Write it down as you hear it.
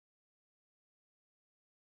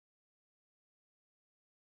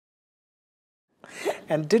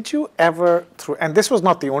And did you ever, and this was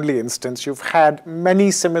not the only instance, you've had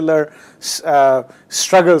many similar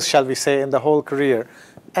struggles, shall we say, in the whole career.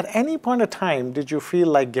 At any point of time, did you feel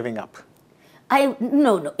like giving up?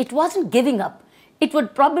 No, it wasn't giving up. It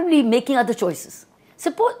would probably making other choices.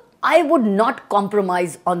 Suppose I would not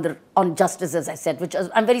compromise on justice, as I said, which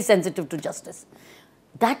I'm very sensitive to justice.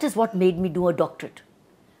 That is what made me do a doctorate.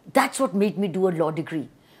 That's what made me do a law degree.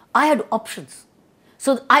 I had options.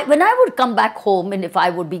 So when I would come back home and if I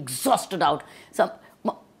would be exhausted out,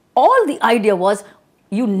 all the idea was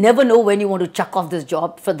you never know when you want to chuck off this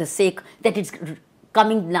job for the sake that it's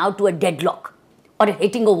coming now to a deadlock or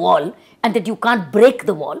hitting a wall and that you can't break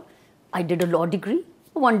the wall. I did a law degree.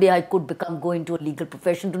 One day I could go into a legal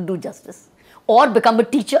profession to do justice or become a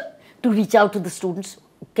teacher to reach out to the students.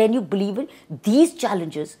 Can you believe it? These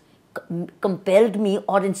challenges compelled me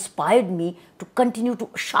or inspired me to continue to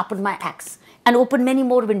sharpen my axe and open many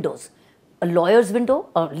more windows. A lawyer's window,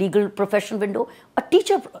 a legal profession window, a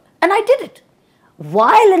teacher, and I did it.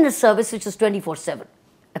 While in a service which is 24/7.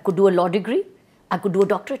 I could do a law degree, I could do a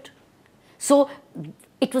doctorate. So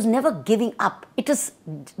it was never giving up. It is,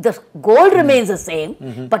 the goal remains the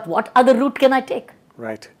same, but what other route can I take?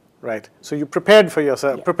 Right. Right. So you prepared for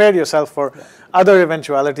yourself, prepared yourself for other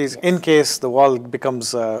eventualities in case the wall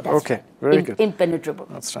becomes, okay, very good. Impenetrable.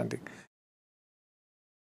 Outstanding.